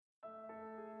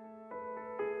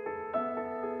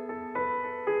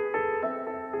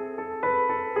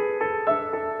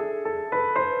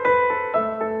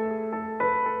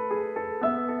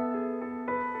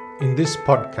this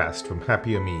podcast from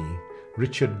HappierMe,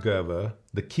 Richard Gerver,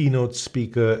 the keynote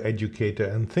speaker, educator,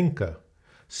 and thinker,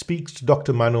 speaks to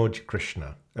Dr. Manoj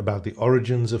Krishna about the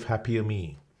origins of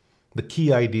HappierMe, the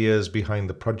key ideas behind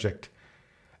the project,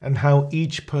 and how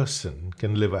each person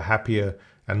can live a happier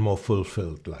and more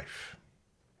fulfilled life.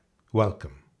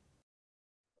 Welcome.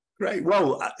 Great.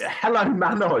 Well, hello,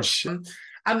 Manoj.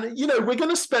 And, we're going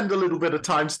to spend a little bit of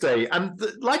time today. And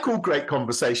like all great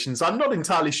conversations, I'm not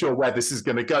entirely sure where this is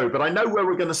going to go, but I know where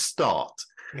we're going to start.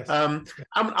 Yes.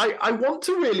 I want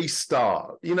to really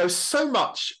start, so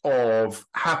much of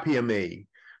HappierMe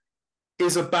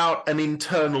is about an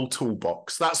internal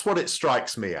toolbox. That's what it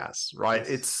strikes me as, right?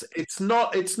 Yes. It's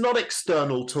not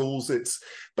external tools.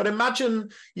 But imagine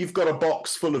you've got a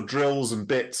box full of drills and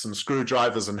bits and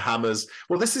screwdrivers and hammers.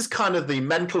 Well, this is kind of the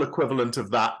mental equivalent of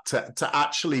that to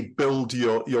actually build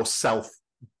yourself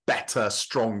better,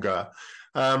 stronger.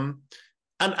 And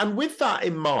with that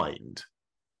in mind,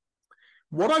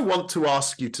 what I want to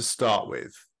ask you to start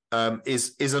with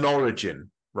is an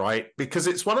origin, right? Because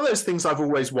it's one of those things I've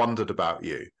always wondered about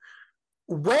you.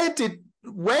 Where did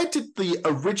the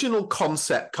original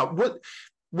concept come?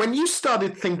 When you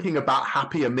started thinking about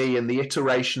HappierMe and the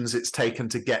iterations it's taken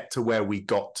to get to where we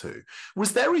got to,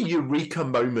 was there a eureka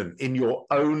moment in your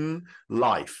own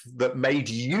life that made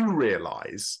you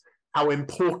realize how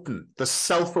important the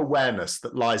self-awareness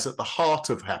that lies at the heart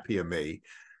of HappierMe,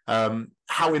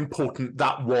 how important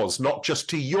that was, not just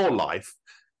to your life,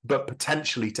 but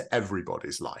potentially to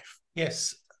everybody's life?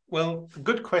 Yes. Well,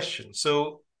 good question.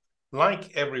 So,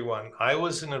 like everyone, I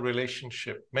was in a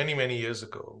relationship many, many years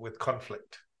ago with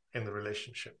conflict in the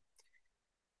relationship.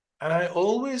 And I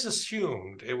always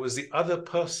assumed it was the other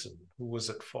person who was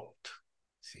at fault.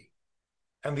 See?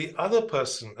 And the other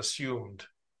person assumed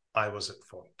I was at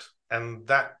fault. And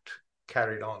that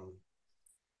carried on.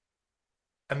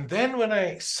 And then when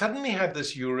I suddenly had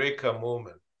this eureka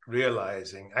moment,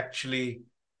 realizing actually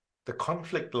the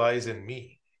conflict lies in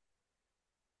me,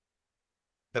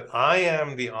 that I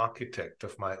am the architect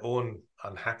of my own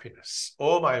unhappiness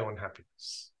or my own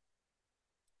happiness.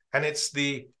 And it's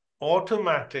the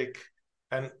automatic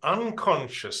and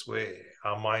unconscious way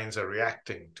our minds are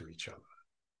reacting to each other.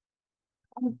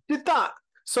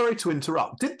 Sorry to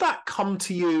interrupt, did that come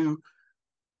to you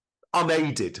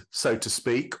unaided, so to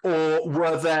speak, or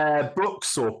were there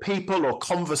books or people or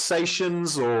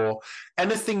conversations or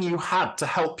anything you had to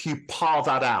help you par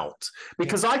that out?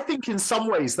 Because I think in some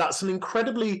ways that's an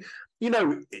incredibly,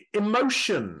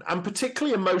 emotion, and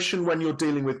particularly emotion when you're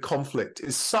dealing with conflict,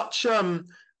 is such a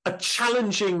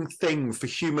challenging thing for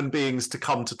human beings to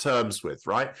come to terms with,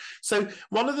 right? So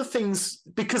one of the things,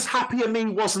 because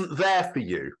HappierMe wasn't there for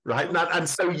you, right? And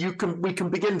so we can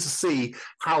begin to see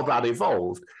how that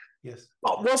evolved. Yes.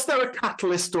 But was there a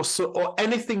catalyst or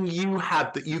anything you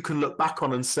had that you can look back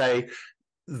on and say,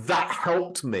 that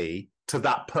helped me to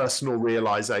that personal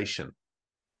realization?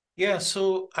 Yeah,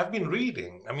 so I've been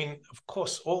reading. I mean, of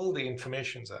course, all the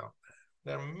information's out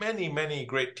there. There are many, many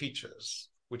great teachers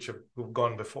who've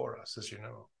gone before us, as you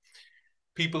know.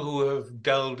 People who have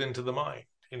delved into the mind,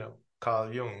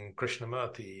 Carl Jung,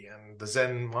 Krishnamurti, and the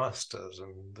Zen masters,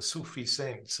 and the Sufi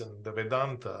saints, and the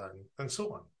Vedanta, and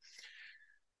so on.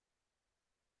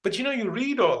 But you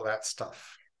read all that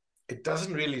stuff, it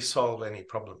doesn't really solve any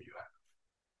problem you have.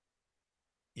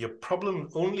 Your problem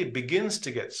only begins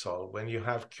to get solved when you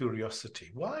have curiosity.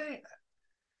 Why?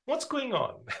 What's going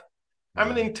on?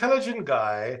 I'm an intelligent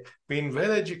guy, being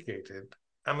well educated.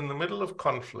 I'm in the middle of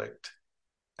conflict,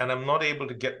 and I'm not able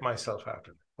to get myself out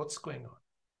of it. What's going on?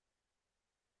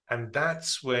 And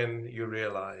that's when you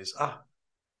realize,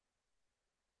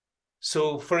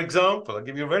 So, for example, I'll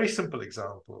give you a very simple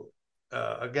example.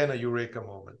 Again, a eureka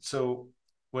moment. So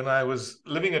when I was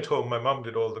living at home, my mom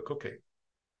did all the cooking.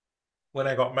 When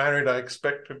I got married, I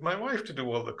expected my wife to do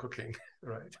all the cooking,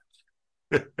 right?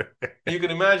 You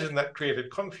can imagine that created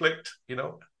conflict,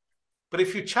 But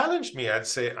if you challenged me, I'd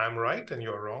say I'm right and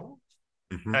you're wrong,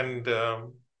 and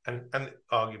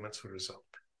arguments would result.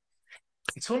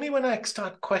 It's only when I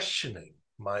start questioning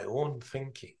my own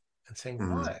thinking and saying,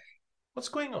 why? What's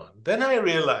going on? Then I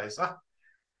realize,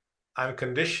 I'm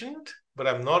conditioned, but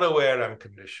I'm not aware I'm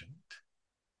conditioned.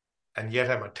 And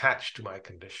yet I'm attached to my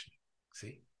conditioning.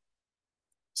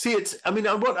 See,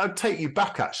 I'll take you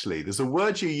back, actually. There's a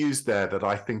word you used there that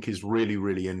I think is really,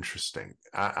 really interesting.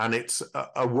 And it's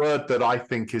a word that I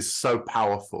think is so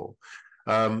powerful.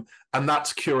 And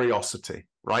that's curiosity,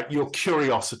 right? Your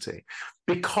curiosity.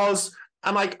 Because,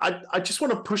 and I just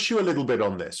want to push you a little bit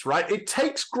on this, right? It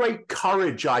takes great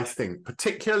courage, I think,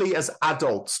 particularly as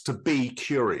adults, to be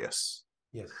curious.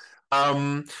 Yes.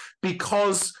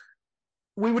 Because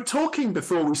we were talking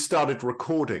before we started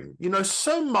recording, you know,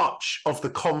 so much of the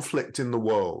conflict in the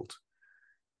world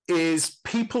is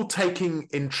people taking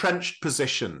entrenched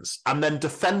positions and then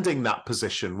defending that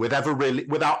position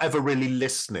without ever really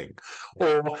listening,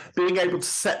 or being able to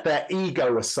set their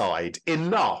ego aside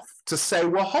enough to say,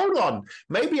 well, hold on,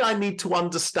 maybe I need to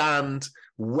understand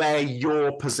where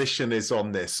your position is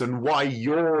on this and why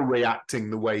you're reacting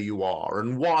the way you are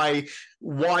and why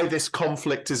this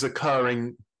conflict is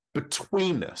occurring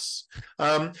between us.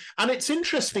 And it's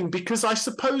interesting because I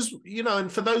suppose, you know, and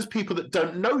for those people that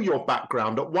don't know your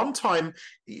background, at one time,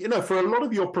 you know, for a lot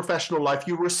of your professional life,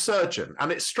 you were a surgeon. And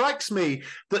it strikes me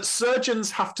that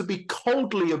surgeons have to be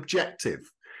coldly objective,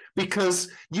 because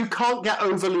you can't get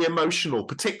overly emotional,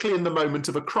 particularly in the moment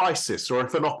of a crisis or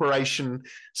if an operation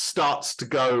starts to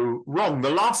go wrong. The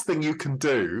last thing you can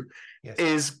do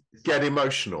is get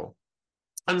emotional.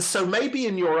 And so maybe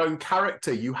in your own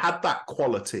character, you had that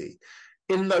quality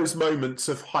in those moments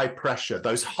of high pressure,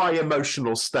 those high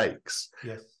emotional stakes,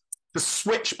 to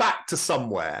switch back to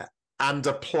somewhere and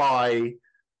apply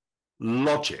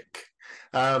logic.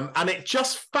 And it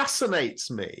just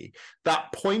fascinates me,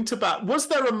 that point about, was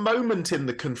there a moment in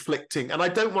the conflicting, and I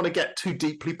don't want to get too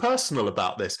deeply personal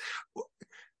about this,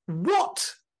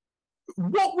 what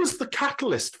was the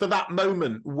catalyst for that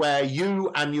moment where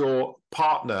you and your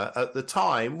partner at the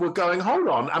time were going, hold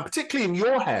on, and particularly in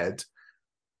your head,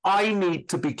 I need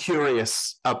to be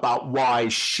curious about why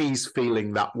she's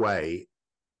feeling that way?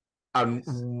 And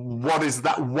what is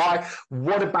that? Why?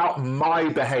 What about my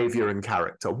behavior and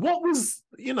character? What was,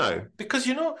 you know? Because,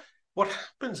 you know, what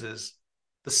happens is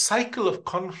the cycle of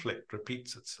conflict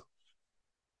repeats itself.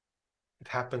 It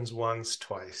happens once,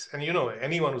 twice. And, you know,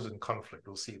 anyone who's in conflict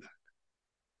will see that.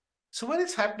 So when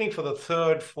it's happening for the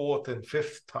third, fourth, and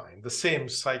fifth time, the same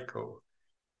cycle,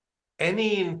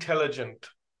 any intelligent,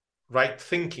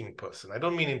 right-thinking person, I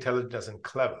don't mean intelligent as in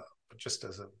clever, but just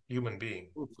as a human being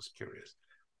who's curious,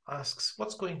 asks,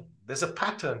 what's going on? There's a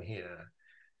pattern here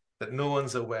that no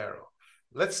one's aware of.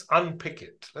 Let's unpick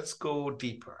it. Let's go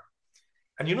deeper.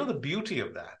 And you know, the beauty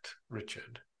of that,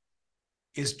 Richard,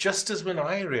 is just as when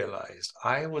I realized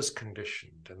I was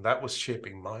conditioned and that was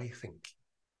shaping my thinking,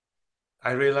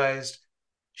 I realized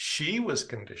she was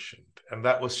conditioned and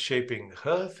that was shaping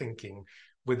her thinking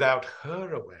without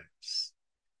her awareness.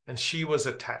 And she was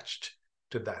attached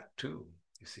to that too,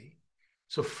 you see.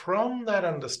 So from that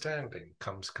understanding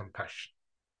comes compassion.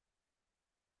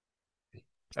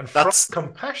 And from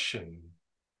compassion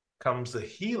comes the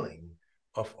healing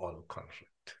of all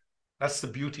conflict. That's the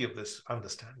beauty of this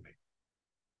understanding.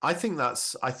 I think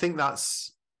that's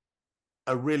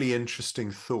a really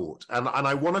interesting thought. And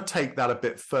I want to take that a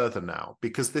bit further now,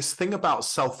 because this thing about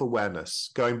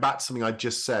self-awareness, going back to something I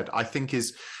just said, I think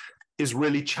is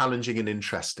really challenging and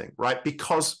interesting, right?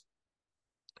 Because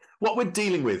what we're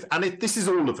dealing with, and this is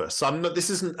all of us, this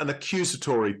isn't an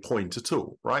accusatory point at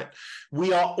all, right?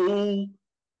 We're all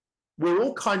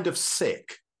kind of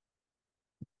sick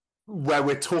where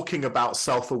we're talking about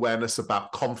self-awareness,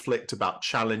 about conflict, about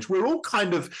challenge. We're all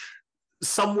kind of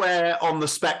somewhere on the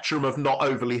spectrum of not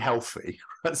overly healthy.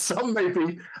 Some may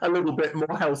be a little bit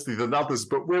more healthy than others,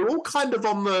 but we're all kind of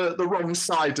on the wrong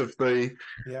side of the,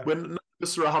 when none of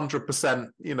us are 100%,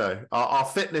 you know, our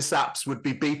fitness apps would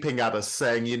be beeping at us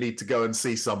saying you need to go and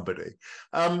see somebody.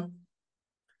 And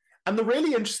the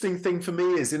really interesting thing for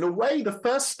me is, in a way, the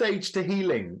first stage to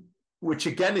healing, which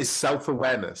again is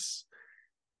self-awareness,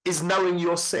 is knowing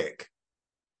you're sick.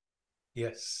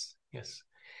 Yes, yes.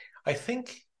 I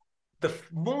think the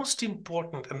most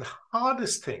important and the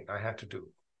hardest thing I had to do,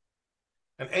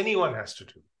 and anyone has to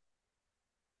do,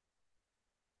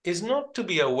 is not to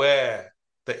be aware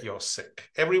that you're sick.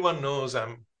 Everyone knows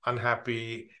I'm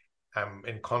unhappy, I'm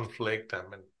in conflict,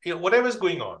 I'm in, you know, whatever's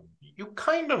going on. You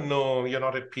kind of know you're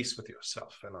not at peace with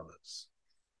yourself and others.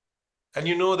 And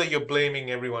you know that you're blaming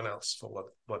everyone else for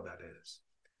what that is.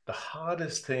 The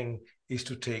hardest thing is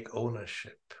to take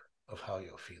ownership of how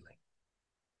you're feeling.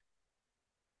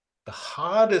 The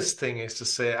hardest thing is to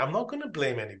say, I'm not going to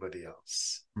blame anybody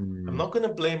else. I'm not going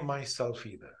to blame myself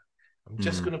either. I'm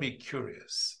just going to be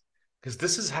curious, because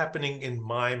this is happening in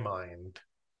my mind.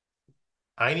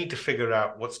 I need to figure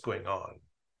out what's going on.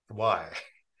 Why?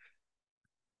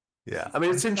 Yeah, I mean,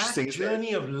 it's interesting. That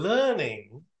journey of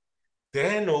learning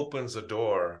then opens the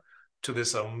door to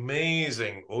this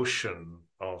amazing ocean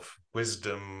of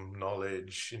wisdom,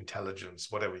 knowledge, intelligence,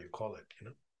 whatever you call it, you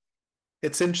know?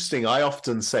 It's interesting. I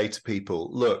often say to people,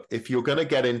 look, if you're going to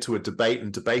get into a debate,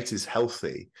 and debate is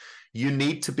healthy, you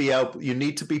need to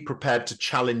be prepared to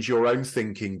challenge your own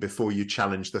thinking before you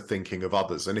challenge the thinking of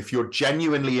others. And if you're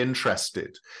genuinely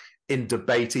interested in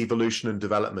debate, evolution, and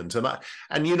development.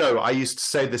 And you know, I used to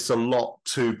say this a lot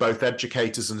to both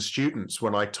educators and students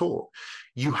when I taught.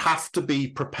 You have to be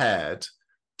prepared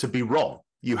to be wrong.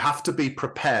 You have to be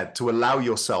prepared to allow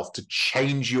yourself to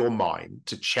change your mind,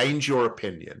 to change your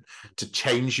opinion, to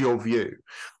change your view.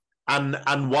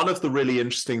 And one of the really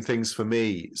interesting things for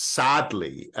me,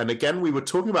 sadly, and again, we were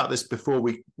talking about this before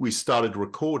we started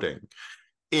recording,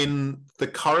 in the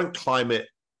current climate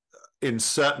in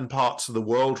certain parts of the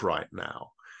world right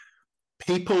now,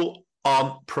 people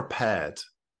aren't prepared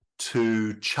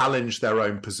to challenge their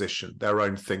own position, their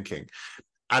own thinking.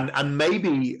 And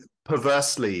maybe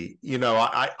perversely, you know,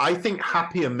 I think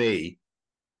HappierMe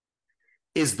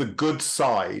is the good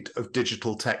side of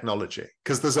digital technology,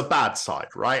 because there's a bad side,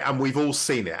 right? And we've all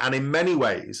seen it. And in many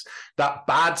ways, that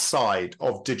bad side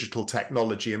of digital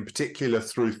technology, in particular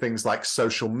through things like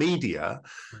social media,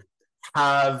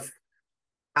 have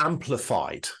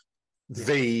amplified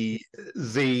the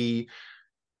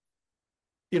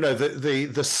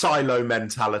silo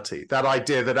mentality, that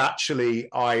idea that actually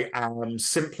I am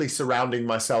simply surrounding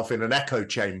myself in an echo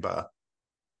chamber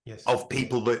of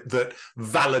people that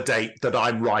validate that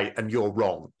I'm right and you're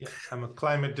wrong. Yes, I'm a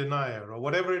climate denier or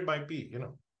whatever it might be, you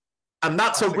know. And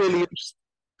that's a really,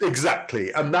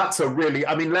 exactly. And that's a really,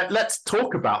 I mean, let's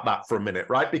talk about that for a minute,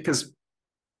 right? Because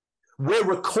we're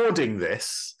recording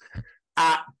this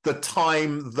at the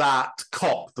time that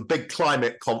COP, the big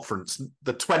climate conference,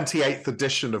 the 28th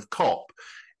edition of COP,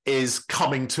 is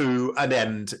coming to an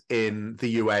end in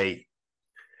the UAE.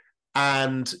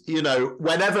 And, you know,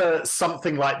 whenever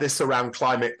something like this around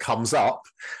climate comes up,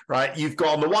 right, you've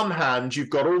got, on the one hand, you've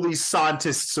got all these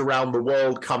scientists around the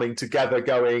world coming together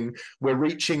going, we're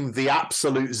reaching the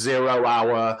absolute 0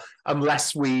 hour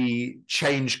unless we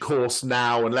change course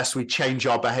now, unless we change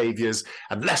our behaviors,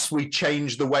 unless we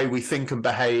change the way we think and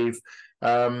behave.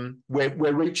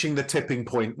 We're reaching the tipping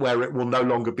point where it will no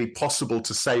longer be possible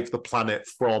to save the planet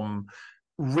from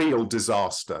real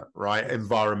disaster, right,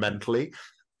 environmentally.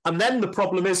 And then the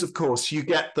problem is, of course, you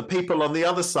get the people on the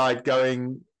other side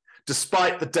going,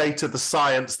 despite the data, the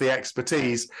science, the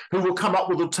expertise, who will come up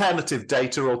with alternative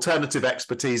data, alternative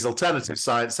expertise, alternative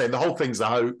science, saying the whole thing's a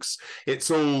hoax.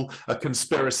 It's all a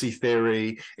conspiracy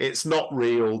theory. It's not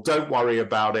real. Don't worry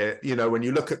about it. You know, when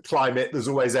you look at climate, there's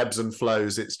always ebbs and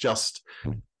flows. It's just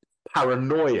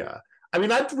paranoia. I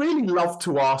mean, I'd really love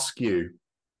to ask you,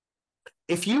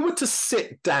 if you were to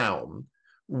sit down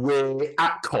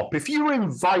at COP, if you were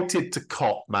invited to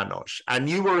COP, Manoj, and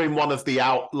you were in one of the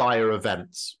outlier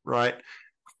events, right?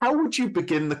 How would you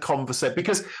begin the conversation?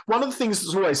 Because one of the things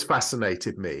that's always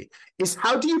fascinated me is,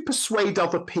 how do you persuade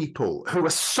other people who are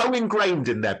so ingrained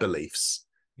in their beliefs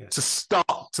to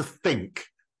start to think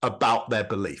about their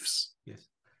beliefs? Yes.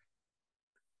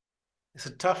 It's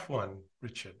a tough one,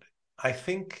 Richard. I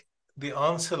think the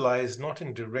answer lies not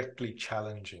in directly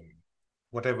challenging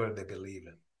whatever they believe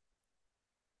in,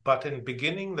 but in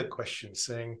beginning the question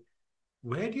saying,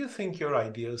 where do you think your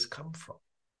ideas come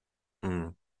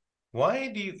from? Why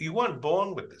do you weren't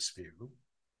born with this view,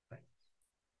 right?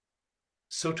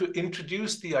 So to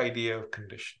introduce the idea of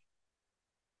conditioning.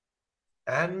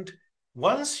 And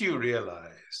once you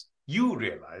realize,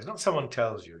 not someone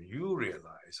tells you, you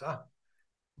realize,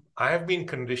 I have been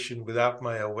conditioned without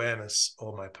my awareness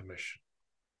or my permission.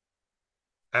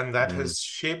 And that has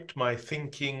shaped my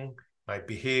thinking, my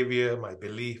behavior, my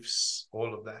beliefs,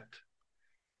 all of that.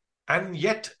 And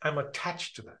yet I'm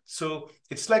attached to that. So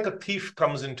it's like a thief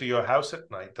comes into your house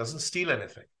at night, doesn't steal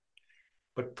anything,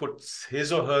 but puts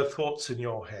his or her thoughts in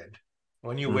your head.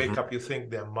 When you wake up, you think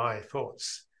they're my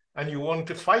thoughts. And you want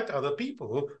to fight other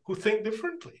people who think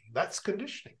differently. That's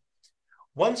conditioning.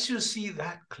 Once you see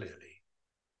that clearly,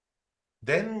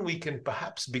 then we can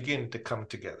perhaps begin to come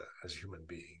together as human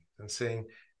beings and saying,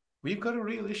 we've got a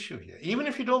real issue here. Even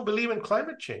if you don't believe in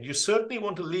climate change, you certainly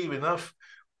want to leave enough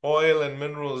oil and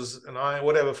minerals and iron,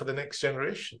 whatever, for the next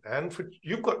generation. And for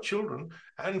you've got children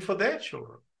and for their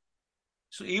children.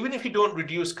 So even if you don't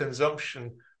reduce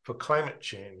consumption for climate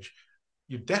change,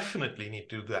 you definitely need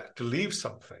to do that to leave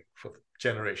something for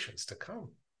generations to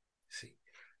come. See,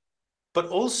 but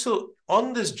also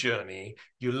on this journey,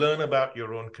 you learn about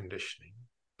your own conditioning,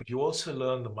 but you also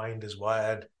learn the mind is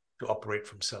wired to operate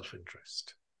from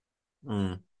self-interest.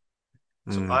 So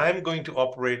I'm going to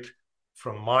operate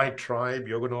from my tribe.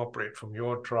 You're going to operate from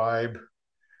your tribe,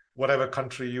 whatever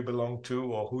country you belong to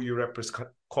or who you represent,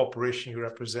 corporation you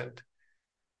represent.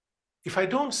 If I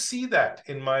don't see that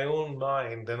in my own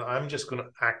mind, then I'm just going to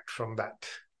act from that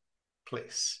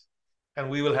place. And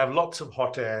we will have lots of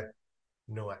hot air,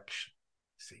 no action.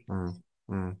 See?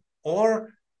 Or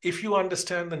if you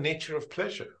understand the nature of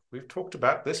pleasure, we've talked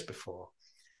about this before.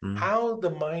 how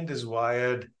the mind is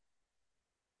wired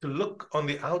to look on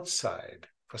the outside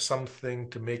for something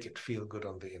to make it feel good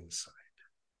on the inside.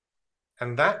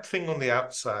 And that thing on the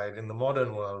outside in the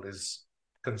modern world is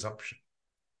consumption,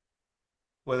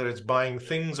 whether it's buying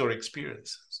things or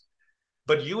experiences.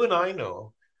 But you and I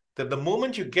know that the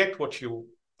moment you get what you're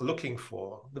looking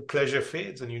for, the pleasure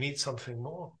fades and you need something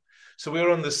more. So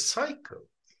we're on this cycle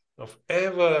of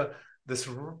ever this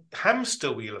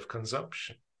hamster wheel of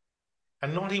consumption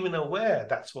and not even aware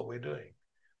that's what we're doing.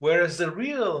 Whereas the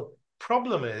real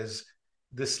problem is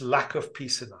this lack of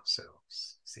peace in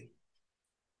ourselves, see?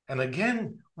 And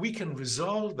again, we can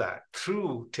resolve that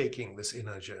through taking this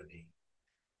inner journey.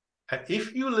 And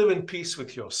if you live in peace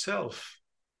with yourself,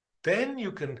 then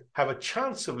you can have a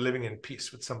chance of living in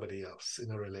peace with somebody else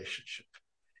in a relationship.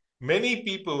 Many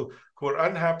people who are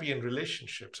unhappy in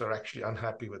relationships are actually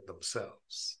unhappy with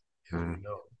themselves, as we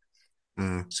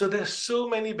know. So there's so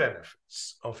many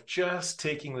benefits of just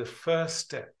taking the first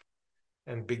step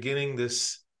and beginning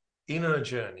this inner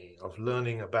journey of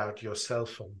learning about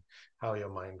yourself and how your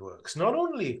mind works. Not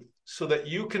only so that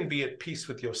you can be at peace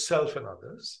with yourself and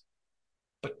others,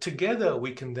 but together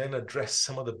we can then address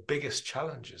some of the biggest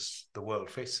challenges the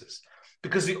world faces.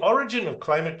 Because the origin of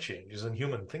climate change is in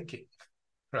human thinking,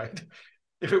 right?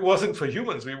 If it wasn't for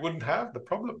humans, we wouldn't have the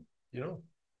problem, you know?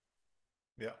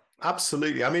 Yeah,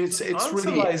 absolutely. I mean, The it's answer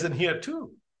really... lies in here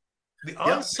too. The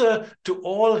answer to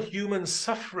all human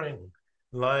suffering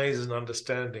lies in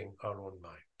understanding our own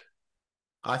mind.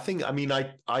 I think, I mean,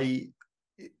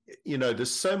 you know,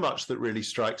 there's so much that really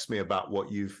strikes me about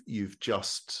what you've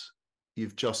just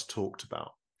talked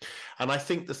about. And I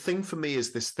think the thing for me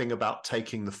is this thing about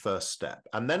taking the first step.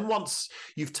 And then once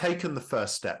you've taken the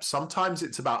first step, sometimes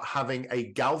it's about having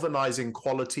a galvanizing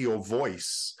quality or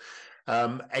voice,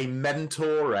 a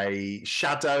mentor, a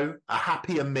shadow, a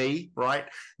happier me, right?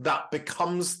 That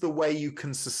becomes the way you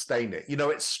can sustain it. You know,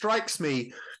 it strikes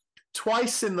me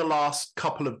twice in the last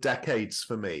couple of decades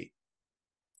for me,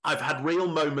 I've had real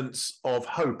moments of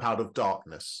hope out of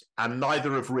darkness, and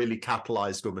neither have really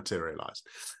catalyzed or materialized.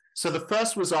 So the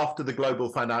first was after the global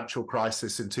financial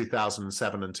crisis in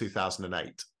 2007 and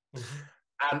 2008.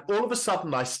 And all of a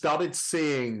sudden, I started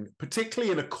seeing,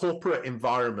 particularly in a corporate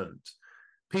environment,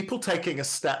 people taking a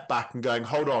step back and going,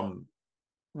 hold on,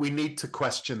 we need to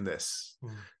question this,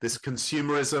 this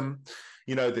consumerism,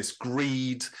 you know, this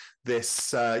greed,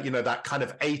 this, you know, that kind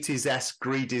of 80s-esque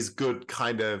greed is good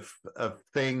kind of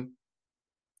thing.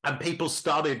 And people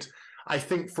started, I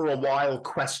think, for a while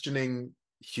questioning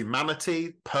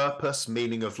humanity, purpose,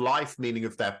 meaning of life, meaning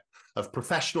of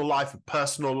professional life, of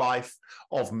personal life,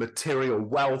 of material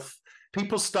wealth.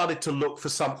 People started to look for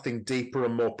something deeper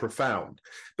and more profound.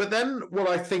 But then what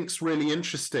I think is really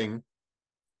interesting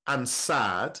and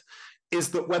sad is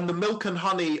that when the milk and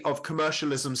honey of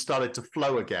commercialism started to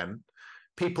flow again,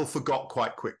 people forgot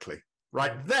quite quickly,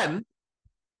 right? Then,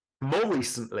 more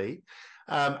recently,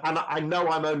 and I know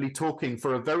I'm only talking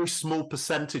for a very small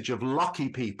percentage of lucky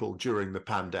people during the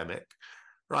pandemic,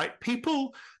 right?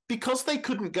 People, because they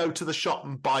couldn't go to the shop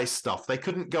and buy stuff, they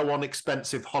couldn't go on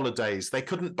expensive holidays, they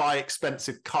couldn't buy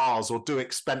expensive cars or do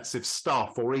expensive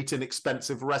stuff or eat in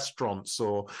expensive restaurants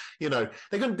or, you know,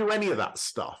 they couldn't do any of that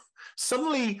stuff.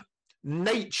 Suddenly,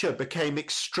 nature became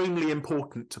extremely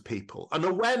important to people. An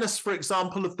awareness, for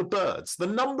example, of the birds. The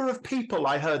number of people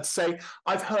I heard say,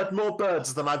 I've heard more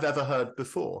birds than I've ever heard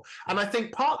before. And I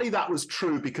think partly that was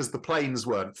true because the planes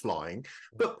weren't flying,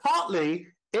 but partly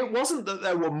it wasn't that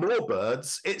there were more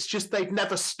birds, it's just they'd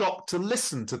never stopped to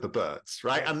listen to the birds,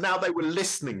 right? And now they were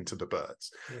listening to the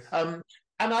birds. And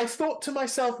I thought to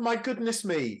myself, my goodness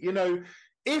me, you know,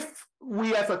 if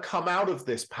we ever come out of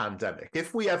this pandemic,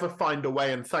 if we ever find a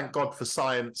way, and thank God for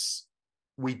science,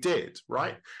 we did,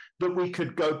 right? That we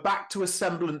could go back to a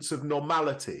semblance of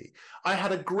normality. I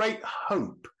had a great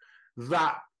hope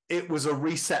that it was a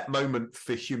reset moment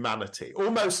for humanity,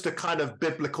 almost a kind of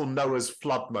biblical Noah's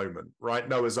flood moment, right?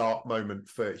 Noah's Ark moment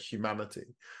for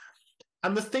humanity.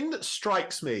 And the thing that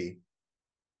strikes me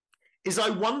is I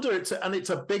wonder, and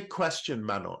it's a big question,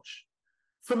 Manoj,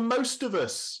 for most of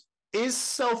us, is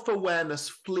self-awareness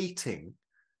fleeting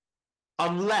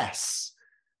unless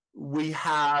we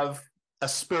have a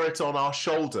spirit on our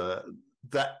shoulder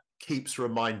that keeps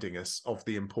reminding us of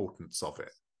the importance of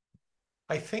it?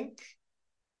 I think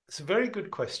it's a very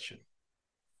good question.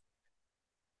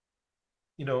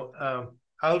 You know,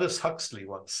 Aldous Huxley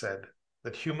once said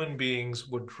that human beings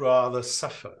would rather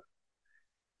suffer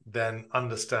than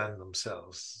understand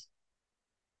themselves.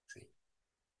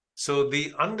 So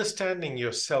the understanding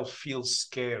yourself feels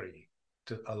scary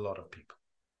to a lot of people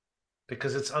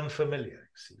because it's unfamiliar.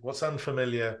 See, what's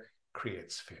unfamiliar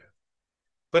creates fear.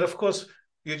 But of course,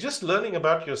 you're just learning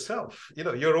about yourself.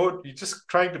 You're just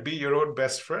trying to be your own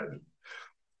best friend,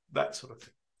 that sort of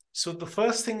thing. So the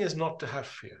first thing is not to have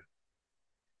fear.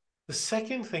 The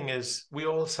second thing is we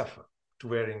all suffer to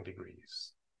varying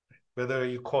degrees. Whether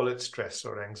you call it stress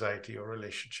or anxiety or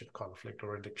relationship conflict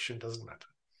or addiction, doesn't matter.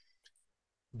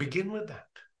 Begin with that.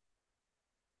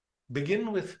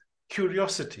 Begin with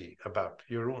curiosity about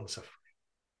your own suffering.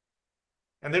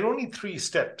 And there are only 3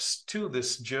 steps to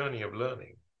this journey of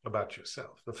learning about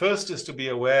yourself. The first is to be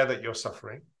aware that you're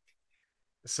suffering.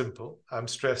 Simple. I'm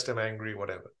stressed, I'm angry,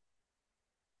 whatever.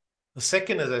 The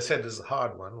second, as I said, is the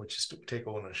hard one, which is to take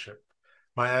ownership.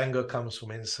 My anger comes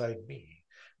from inside me.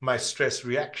 My stress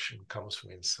reaction comes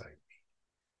from inside me.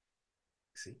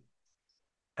 See?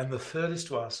 And the third is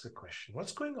to ask a question.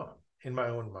 What's going on in my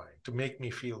own mind to make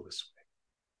me feel this way?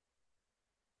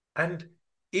 And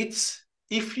it's,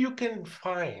 if you can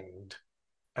find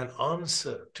an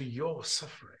answer to your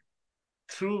suffering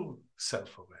through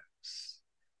self-awareness,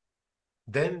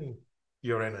 then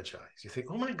you're energized. You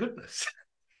think, oh my goodness.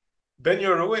 Then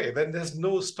you're away. Then there's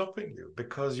no stopping you,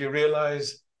 because you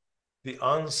realize the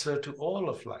answer to all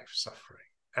of life's suffering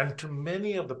and to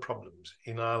many of the problems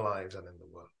in our lives and in the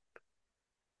world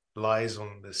lies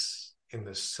in this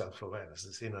self-awareness,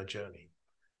 this inner journey.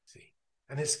 See?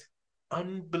 And it's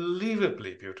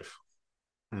unbelievably beautiful.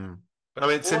 But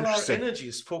it's all our interesting. energy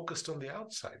is focused on the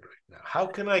outside right now. How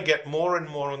can I get more and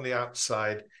more on the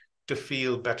outside to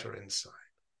feel better inside?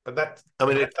 But that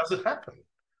doesn't happen.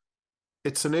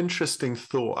 It's an interesting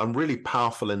thought and really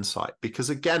powerful insight,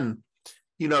 because again,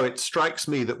 it strikes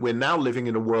me that we're now living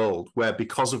in a world where,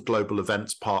 because of global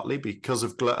events, partly because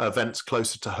of events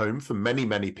closer to home for many,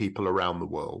 many people around the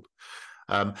world,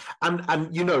 you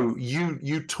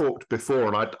talked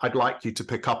before, and I'd like you to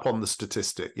pick up on the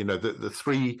statistic.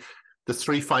 The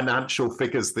three financial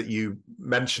figures that you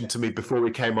mentioned to me before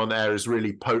we came on air is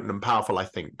really potent and powerful, I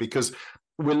think, because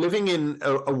we're living in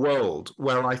a world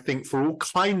where I think, for all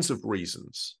kinds of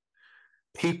reasons,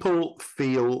 people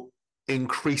feel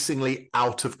increasingly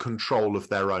out of control of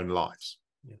their own lives.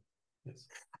 Yeah. Yes.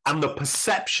 And the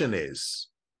perception is,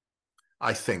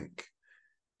 I think,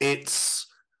 it's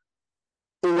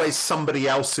always somebody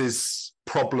else's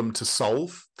problem to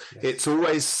solve. Yes. It's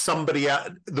always somebody else.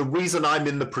 The reason I'm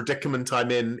in the predicament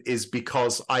I'm in is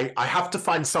because I have to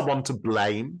find someone to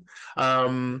blame.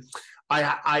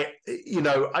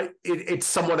 It's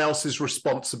someone else's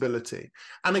responsibility.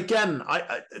 And again,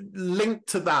 I linked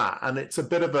to that, and it's a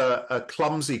bit of a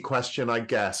clumsy question, I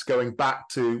guess, going back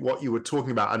to what you were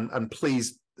talking about, and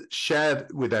please share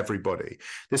with everybody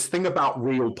this thing about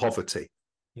real poverty,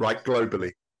 right,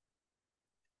 globally.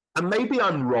 And maybe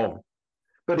I'm wrong,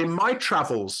 but in my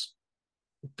travels,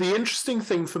 the interesting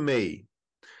thing for me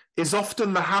is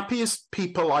often the happiest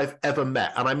people I've ever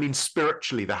met, and I mean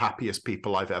spiritually the happiest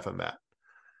people I've ever met,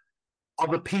 are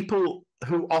the people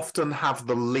who often have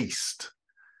the least.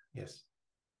 Yes.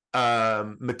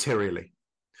 Materially,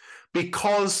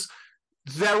 because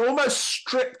they're almost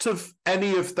stripped of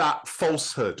any of that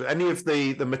falsehood, any of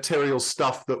the material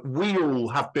stuff that we all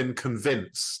have been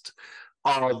convinced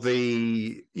are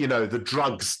the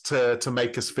drugs to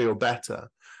make us feel better.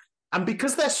 And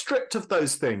because they're stripped of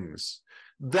those things,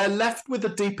 they're left with a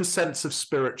deeper sense of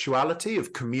spirituality,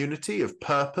 of community, of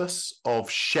purpose, of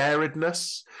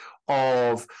sharedness,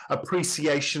 of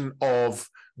appreciation of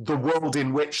the world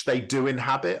in which they do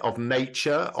inhabit, of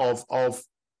nature, of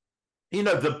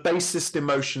the basest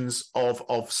emotions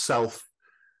of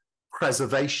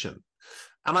self-preservation.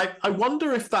 And I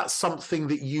wonder if that's something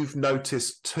that you've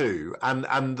noticed too,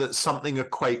 and that something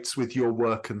equates with your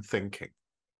work and thinking.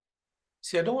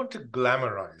 See, I don't want to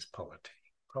glamorize poverty.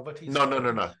 Poverty is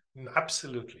No.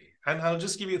 Absolutely. And I'll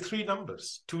just give you 3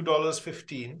 numbers.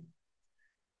 $2.15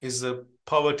 is the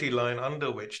poverty line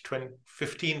under which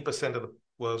 15% of the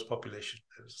world's population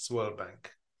lives. It's the World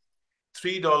Bank.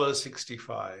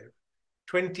 $3.65,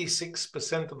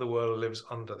 26% of the world lives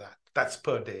under that. That's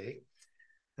per day.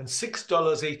 And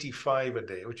 $6.85 a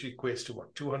day, which equates to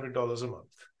what? $200 a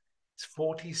month. It's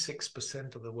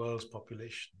 46% of the world's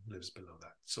population lives below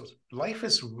that. So life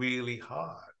is really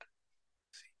hard.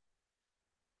 See?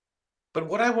 But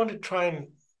what I want to try and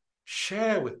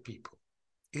share with people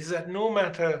is that no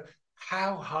matter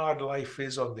how hard life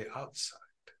is on the outside,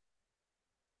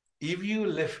 if you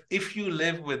live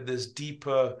with this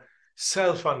deeper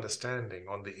self-understanding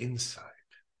on the inside,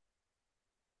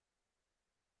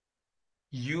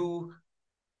 you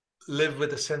live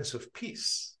with a sense of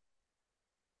peace,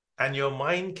 and your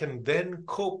mind can then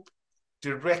cope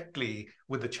directly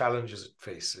with the challenges it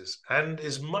faces and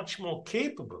is much more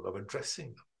capable of addressing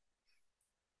them.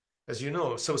 as you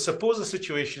know. So suppose a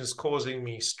situation is causing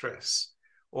me stress.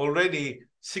 Already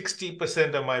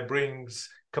 60% of my brain's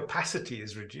capacity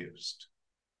is reduced.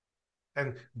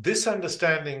 And this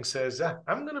understanding says,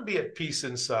 I'm going to be at peace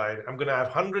inside. I'm going to have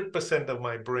 100% of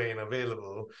my brain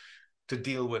available to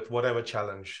deal with whatever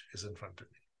challenge is in front of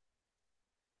me.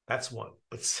 That's one.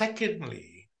 But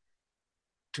secondly,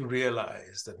 to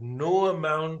realize that no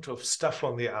amount of stuff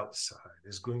on the outside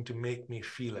is going to make me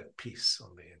feel at peace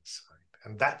on the inside.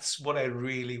 And that's what I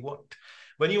really want.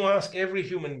 When you ask every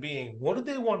human being, what do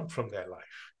they want from their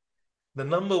life? The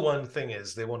number one thing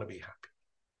is they want to be happy.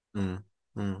 Mm,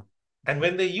 mm. And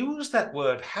when they use that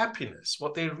word happiness,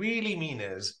 what they really mean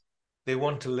is they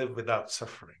want to live without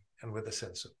suffering and with a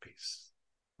sense of peace.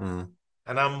 Mm.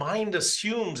 And our mind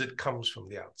assumes it comes from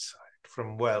the outside,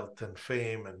 from wealth and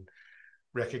fame and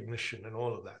recognition and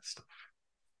all of that stuff.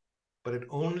 But it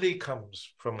only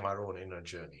comes from our own inner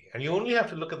journey. And you only have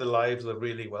to look at the lives of the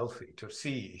really wealthy to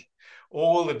see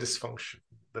all the dysfunction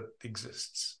that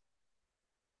exists.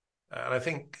 And I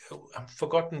think, I've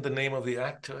forgotten the name of the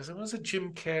actor. Was it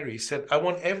Jim Carrey? He said, I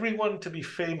want everyone to be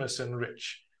famous and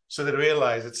rich so they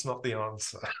realize it's not the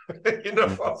answer,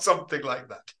 or something like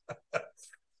that.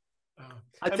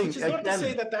 I think, which is not to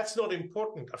say that that's not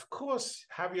important. Of course,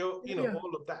 have your,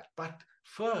 all of that. But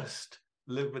first,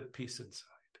 live with peace inside.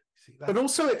 See, but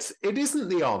also it isn't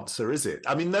the answer, is it?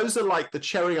 I mean, those are like the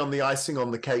cherry on the icing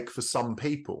on the cake for some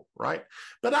people, right?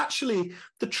 But actually,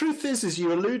 the truth is, as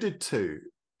you alluded to,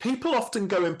 people often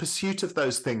go in pursuit of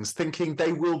those things thinking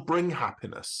they will bring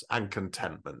happiness and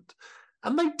contentment,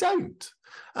 and they don't.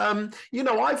 I've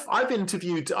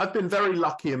been very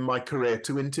lucky in my career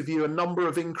to interview a number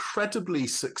of incredibly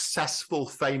successful,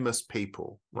 famous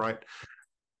people, right?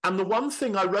 And the one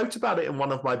thing, I wrote about it in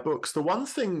one of my books, the one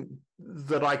thing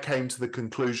that I came to the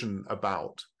conclusion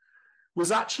about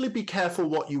was actually be careful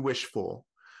what you wish for,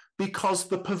 because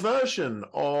the perversion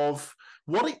of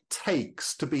what it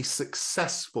takes to be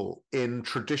successful in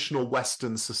traditional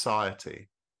Western society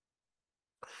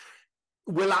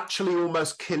will actually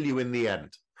almost kill you in the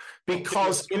end.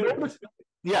 Because in order to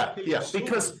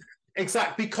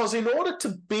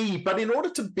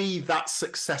be that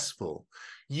successful,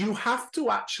 you have to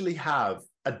actually have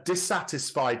a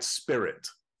dissatisfied spirit.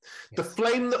 Yes. The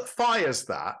flame that fires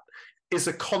that is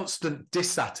a constant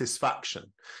dissatisfaction.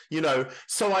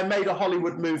 So I made a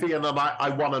Hollywood movie and then I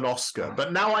won an Oscar,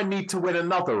 but now I need to win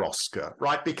another Oscar,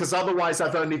 right? Because otherwise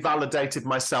I've only validated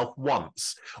myself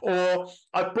once. Or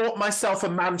I bought myself a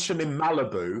mansion in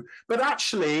Malibu, but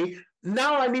actually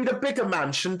now I need a bigger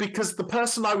mansion because the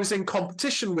person I was in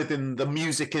competition with in the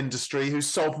music industry who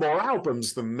sold more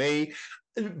albums than me,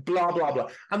 blah, blah, blah.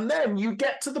 And then you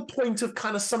get to the point of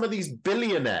kind of some of these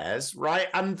billionaires, right?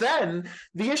 And then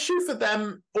the issue for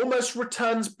them almost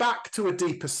returns back to a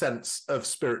deeper sense of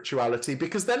spirituality,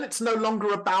 because then it's no longer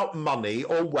about money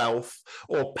or wealth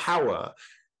or power.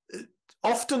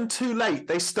 Often too late,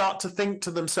 they start to think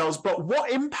to themselves, but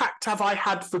what impact have I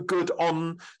had for good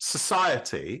on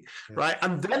society, right?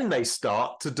 And then they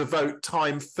start to devote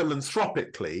time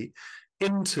philanthropically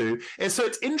into it. So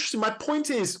it's interesting. My point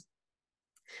is,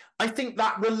 I think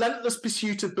that relentless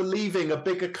pursuit of believing a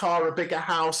bigger car, a bigger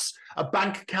house, a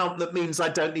bank account that means I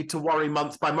don't need to worry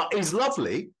month by month is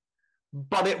lovely,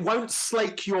 but it won't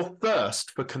slake your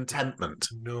thirst for contentment.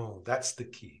 No, that's the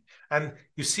key. And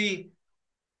you see,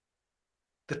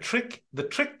 the trick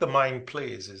the mind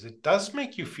plays is it does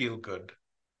make you feel good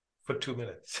for 2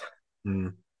 minutes.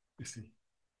 You see,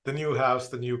 the new house,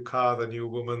 the new car, the new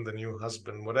woman, the new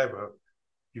husband, whatever,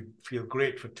 you feel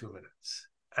great for 2 minutes.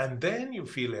 And then you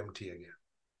feel empty again.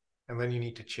 And then you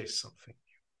need to chase something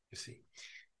new, you see.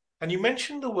 And you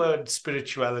mentioned the word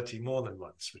spirituality more than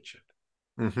once, Richard.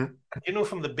 And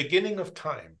from the beginning of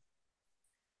time,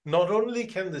 not only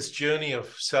can this journey of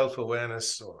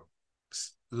self-awareness or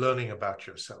learning about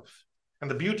yourself, and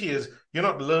the beauty is you're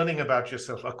not learning about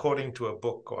yourself according to a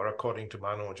book or according to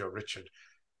Manoj or Richard.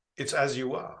 It's as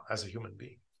you are, as a human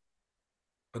being.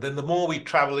 But then the more we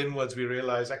travel inwards, we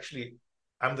realize, actually,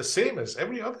 I'm the same as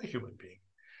every other human being.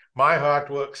 My heart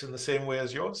works in the same way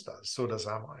as yours does. So does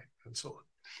our mind, and so on.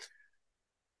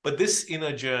 But this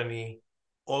inner journey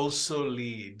also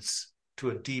leads to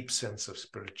a deep sense of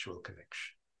spiritual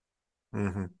connection.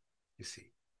 You see.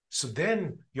 So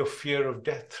then your fear of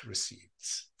death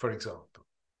recedes, for example.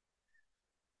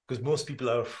 Because most people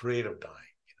are afraid of dying.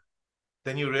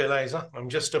 Then you realize, I'm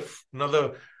just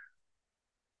another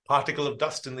particle of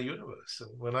dust in the universe.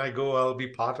 And when I go, I'll be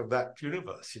part of that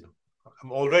universe.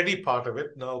 I'm already part of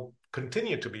it, and I'll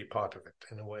continue to be part of it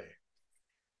in a way.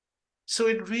 So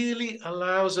it really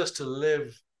allows us to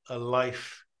live a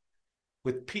life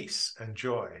with peace and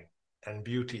joy and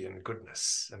beauty and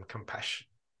goodness and compassion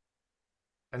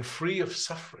and free of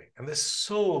suffering. And there's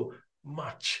so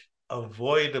much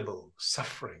avoidable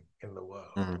suffering in the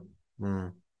world.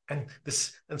 And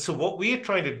so what we're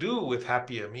trying to do with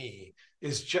HappierMe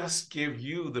is just give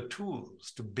you the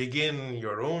tools to begin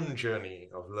your own journey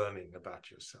of learning about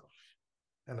yourself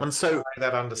and so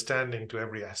that understanding to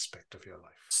every aspect of your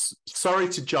life. Sorry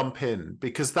to jump in,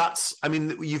 because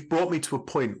you've brought me to a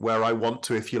point where I want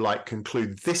to, if you like,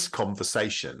 conclude this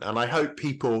conversation. And I hope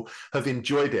people have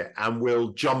enjoyed it and will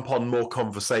jump on more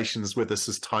conversations with us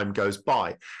as time goes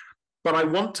by. But I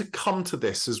want to come to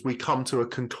this as we come to a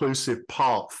conclusive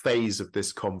phase of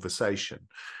this conversation,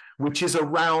 which is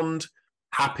around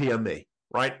HappierMe.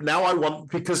 Right now,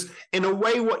 because in a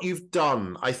way, what you've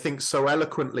done, I think, so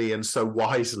eloquently and so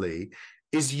wisely,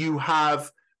 is you have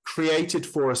created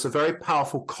for us a very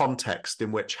powerful context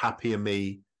in which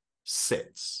HappierMe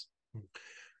sits.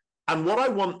 And what I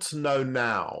want to know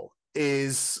now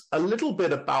is a little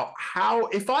bit about how,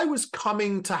 if I was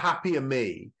coming to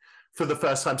HappierMe for the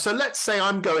first time, so let's say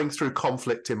I'm going through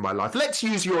conflict in my life. Let's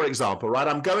use your example, right?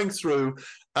 I'm going through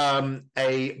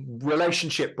a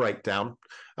relationship breakdown.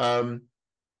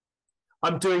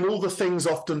 I'm doing all the things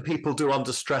often people do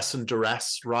under stress and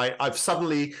duress, right? I've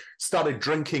suddenly started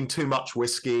drinking too much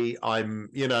whiskey. I'm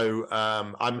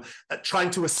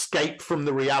trying to escape from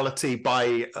the reality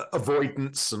by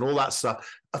avoidance and all that stuff.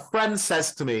 A friend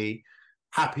says to me,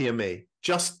 HappierMe,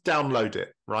 just download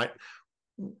it, right?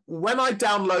 When I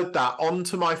download that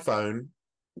onto my phone,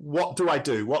 what do I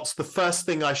do? What's the first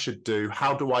thing I should do?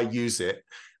 How do I use it?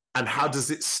 And how does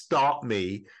it start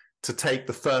me to take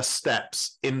the first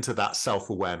steps into that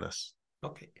self-awareness?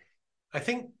 Okay. I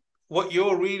think what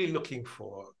you're really looking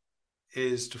for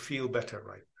is to feel better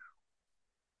right now.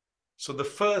 So the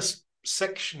first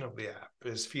section of the app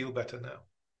is Feel Better Now.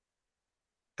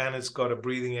 And it's got a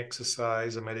breathing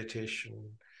exercise, a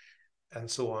meditation, and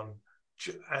so on.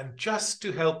 And just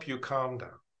to help you calm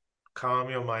down, calm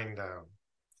your mind down.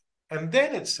 And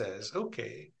then it says,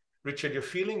 okay, Richard, you're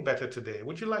feeling better today.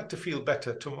 Would you like to feel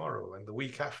better tomorrow and the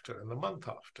week after and the month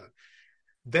after?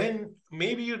 Then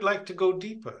maybe you'd like to go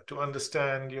deeper to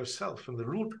understand yourself and the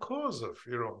root cause of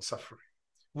your own suffering.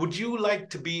 Would you like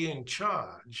to be in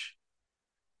charge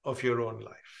of your own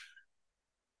life?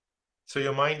 So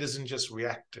your mind isn't just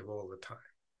reactive all the time.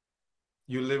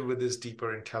 You live with this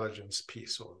deeper intelligence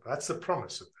piece. That's the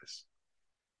promise of this.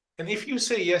 And if you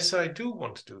say, yes, I do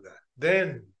want to do that,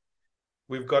 then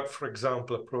we've got, for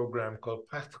example, a program called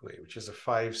Pathway, which is a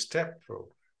 5-step program,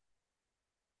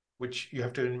 which you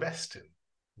have to invest in.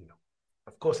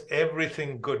 Of course,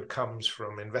 everything good comes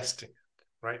from investing it,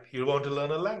 right? You want to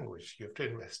learn a language, you have to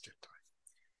invest your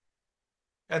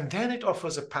time. And then it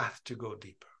offers a path to go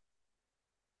deeper.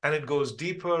 And it goes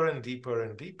deeper and deeper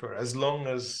and deeper, as long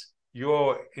as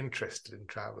you're interested in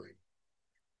traveling.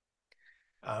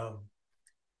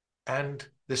 And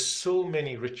there's so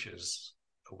many riches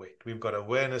await. We've got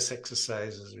awareness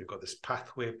exercises. We've got this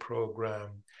Pathway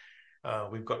program.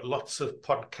 We've got lots of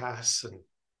podcasts and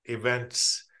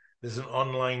events. There's an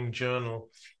online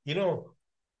journal.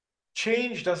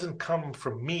 Change doesn't come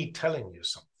from me telling you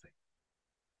something.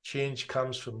 Change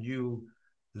comes from you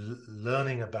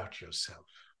learning about yourself.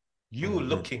 You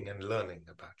looking and learning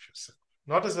about yourself.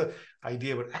 Not as an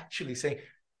idea, but actually saying,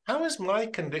 how is my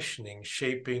conditioning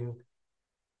shaping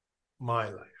my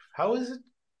life? How is it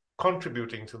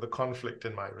contributing to the conflict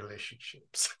in my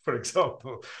relationships, for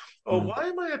example? Or why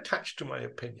am I attached to my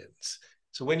opinions?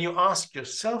 So when you ask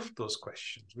yourself those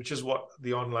questions, which is what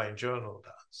the online journal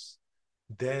does,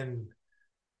 then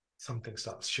something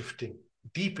starts shifting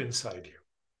deep inside you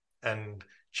and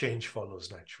change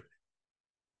follows naturally.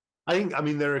 I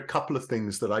mean, there are a couple of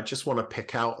things that I just want to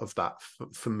pick out of that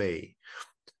for me.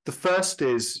 The first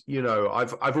is,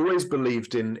 I've always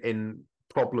believed in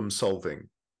problem solving,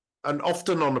 and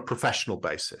often on a professional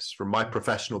basis, from my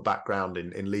professional background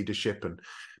in leadership, and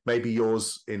maybe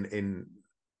yours in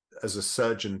as a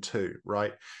surgeon too,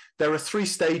 right? There are 3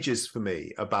 stages for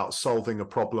me about solving a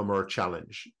problem or a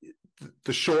challenge.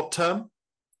 The short term.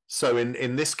 So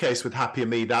in this case with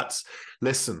HappierMe, that's,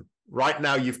 listen, right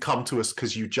now you've come to us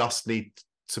because you just need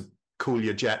to cool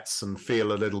your jets and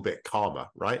feel a little bit calmer,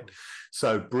 right?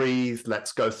 So breathe,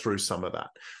 let's go through some of that.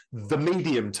 The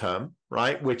medium term,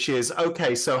 right, which is,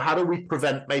 okay, so how do we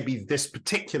prevent maybe this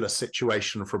particular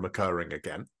situation from occurring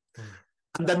again?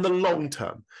 And then the long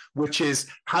term, which is,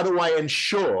 how do I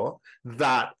ensure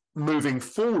that moving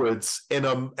forwards in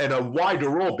a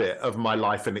wider orbit of my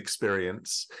life and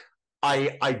experience,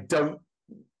 I don't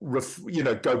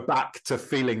go back to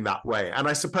feeling that way. And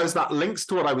I suppose that links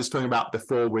to what I was talking about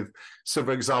before with, so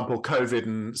for example, COVID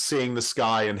and seeing the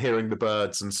sky and hearing the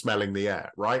birds and smelling the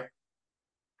air, right?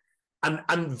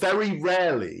 And very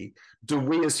rarely do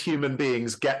we as human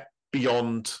beings get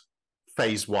beyond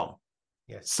phase one.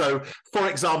 Yes. So, for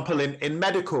example, in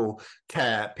medical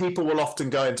care, people will often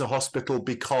go into hospital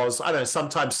because, I don't know,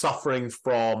 sometimes suffering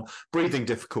from breathing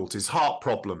difficulties, heart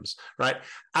problems, right?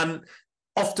 And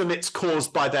often it's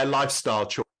caused by their lifestyle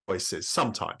choices,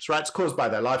 sometimes, right? It's caused by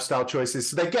their lifestyle choices.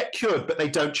 So they get cured, but they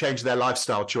don't change their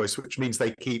lifestyle choice, which means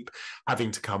they keep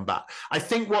having to come back. I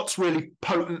think what's really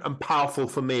potent and powerful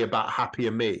for me about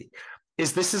HappierMe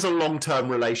is this is a long-term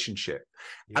relationship.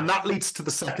 Yes. And that leads to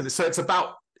the second. So it's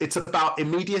about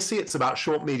immediacy, it's about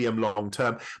short, medium, long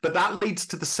term, but that leads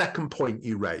to the second point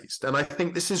you raised. And I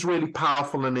think this is really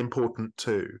powerful and important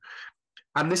too.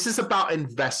 And this is about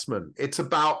investment. It's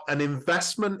about an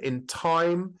investment in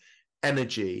time,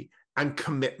 energy, and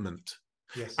commitment.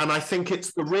 Yes. And I think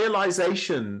it's the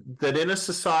realization that in a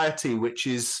society which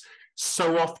is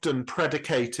so often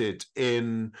predicated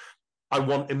in, I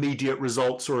want immediate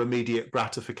results or immediate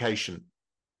gratification,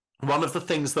 one of the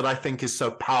things that I think is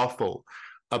so powerful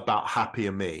about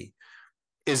HappierMe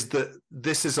is that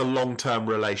this is a long-term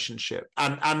relationship.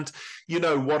 And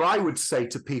what I would say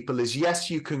to people is, yes,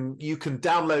 you can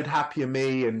download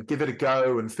HappierMe and give it a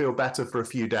go and feel better for a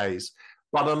few days,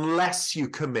 but unless you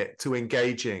commit to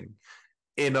engaging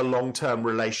in a long-term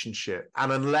relationship,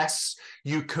 and unless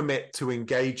you commit to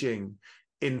engaging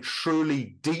in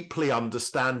truly deeply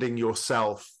understanding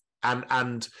yourself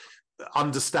and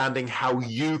understanding how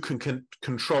you can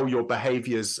control your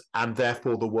behaviors and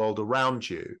therefore the world around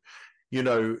you,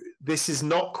 this is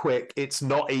not quick, it's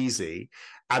not easy,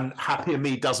 and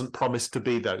HappierMe doesn't promise to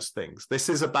be those things. This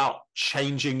is about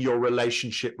changing your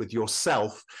relationship with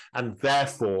yourself and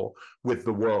therefore with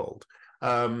the world.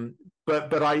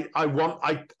 But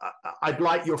I'd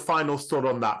like your final thought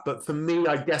on that. But for me,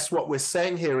 I guess what we're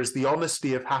saying here is the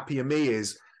honesty of HappierMe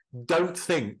is, don't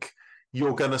think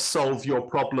you're going to solve your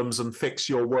problems and fix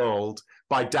your world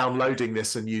by downloading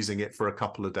this and using it for a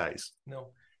couple of days.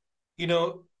 No.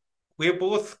 We're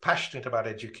both passionate about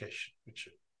education,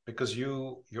 Richard, because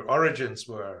your origins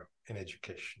were in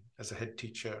education as a head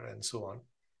teacher and so on.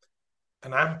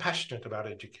 And I'm passionate about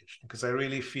education because I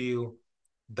really feel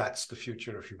that's the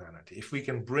future of humanity. If we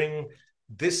can bring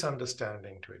this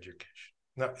understanding to education.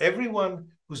 Now, everyone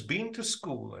who's been to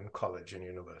school and college and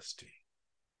university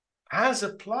has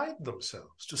applied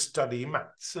themselves to study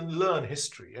maths and learn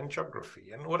history and geography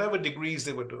and whatever degrees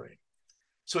they were doing.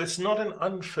 So it's not an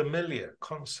unfamiliar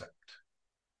concept,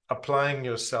 applying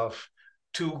yourself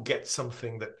to get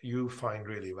something that you find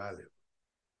really valuable.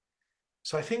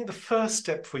 So I think the first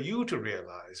step for you to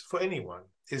realize, for anyone,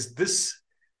 is this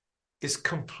is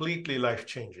completely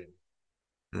life-changing.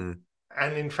 Mm.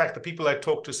 And in fact, the people I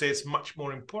talk to say it's much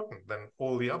more important than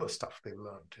all the other stuff they've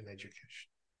learned in education.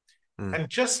 Mm. And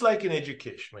just like in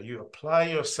education, where you apply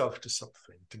yourself to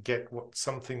something to get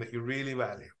something that you really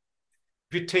value,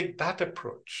 if you take that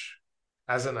approach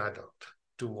as an adult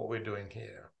to what we're doing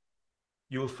here,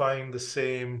 you'll find the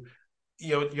same,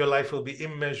 your life will be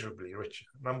immeasurably richer,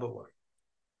 number one.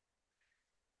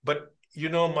 But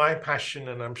my passion,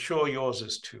 and I'm sure yours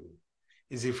is too,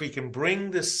 is if we can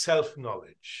bring this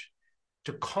self-knowledge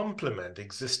to complement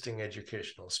existing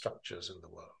educational structures in the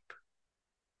world,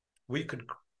 we could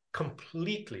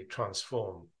completely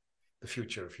transform the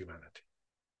future of humanity.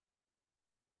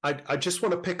 I just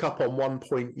want to pick up on one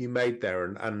point you made there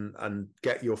and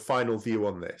get your final view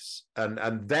on this.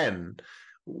 And then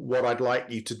what I'd like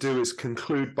you to do is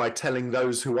conclude by telling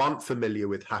those who aren't familiar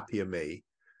with HappierMe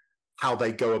how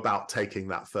they go about taking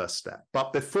that first step.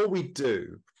 But before we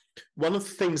do, one of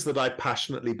the things that I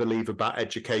passionately believe about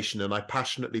education, and I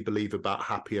passionately believe about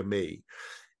HappierMe,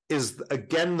 is,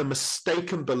 again, the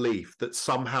mistaken belief that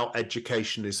somehow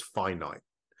education is finite,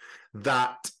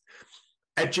 that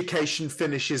education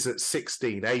finishes at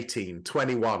 16, 18,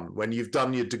 21, when you've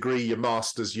done your degree, your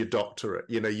master's, your doctorate,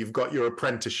 you've got your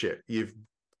apprenticeship, you've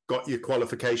got your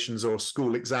qualifications or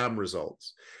school exam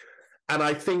results. And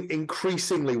I think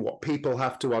increasingly what people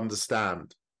have to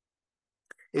understand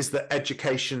is that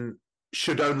education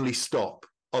should only stop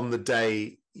on the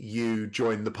day you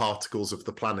join the particles of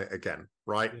the planet again,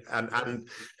 right?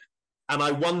 And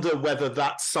I wonder whether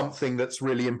that's something that's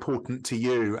really important to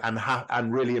you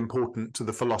and really important to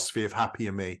the philosophy of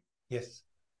HappierMe. Yes.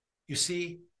 You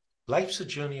see, life's a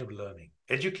journey of learning.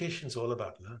 Education's all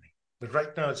about learning. But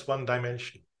right now it's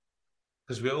one-dimensional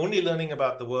because we're only learning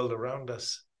about the world around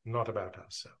us, not about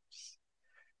ourselves.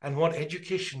 And what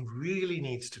education really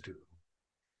needs to do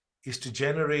is to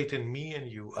generate in me and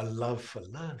you a love for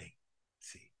learning.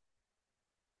 See,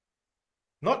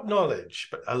 not knowledge,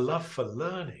 but a love for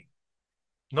learning.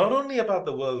 Not only about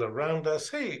the world around us,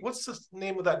 hey, what's the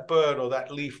name of that bird or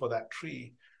that leaf or that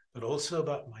tree, but also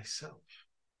about myself.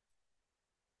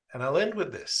 And I'll end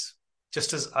with this.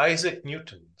 Just as Isaac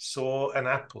Newton saw an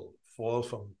apple fall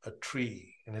from a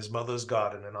tree in his mother's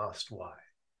garden and asked why,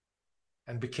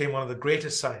 and became one of the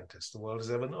greatest scientists the world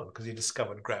has ever known because he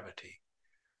discovered gravity.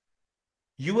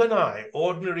 You and I,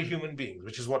 ordinary human beings,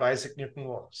 which is what Isaac Newton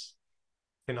was,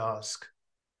 can ask,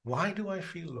 why do I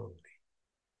feel lonely?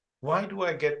 Why do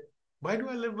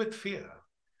I live with fear?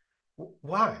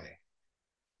 Why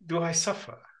do I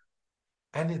suffer?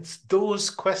 And it's those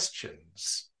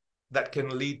questions that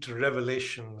can lead to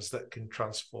revelations that can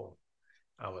transform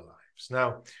our lives.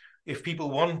 Now, if people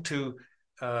want to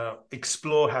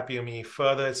explore HappierMe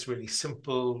further, it's really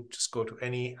simple. Just go to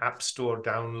any app store,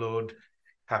 download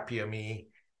HappierMe,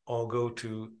 or go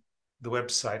to the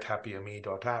website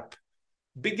happierme.app.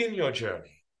 Begin your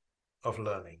journey of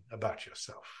learning about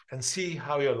yourself and see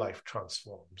how your life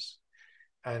transforms.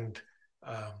 And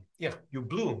you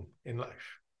bloom in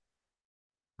life.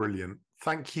 Brilliant.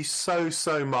 Thank you so,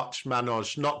 so much,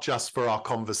 Manoj, not just for our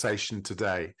conversation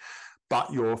today,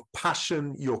 but your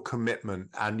passion, your commitment,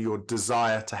 and your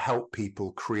desire to help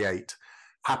people create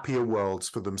happier worlds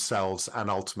for themselves and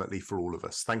ultimately for all of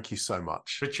us. Thank you so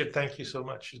much. Richard, thank you so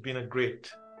much. It's been a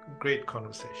great, great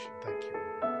conversation. Thank you.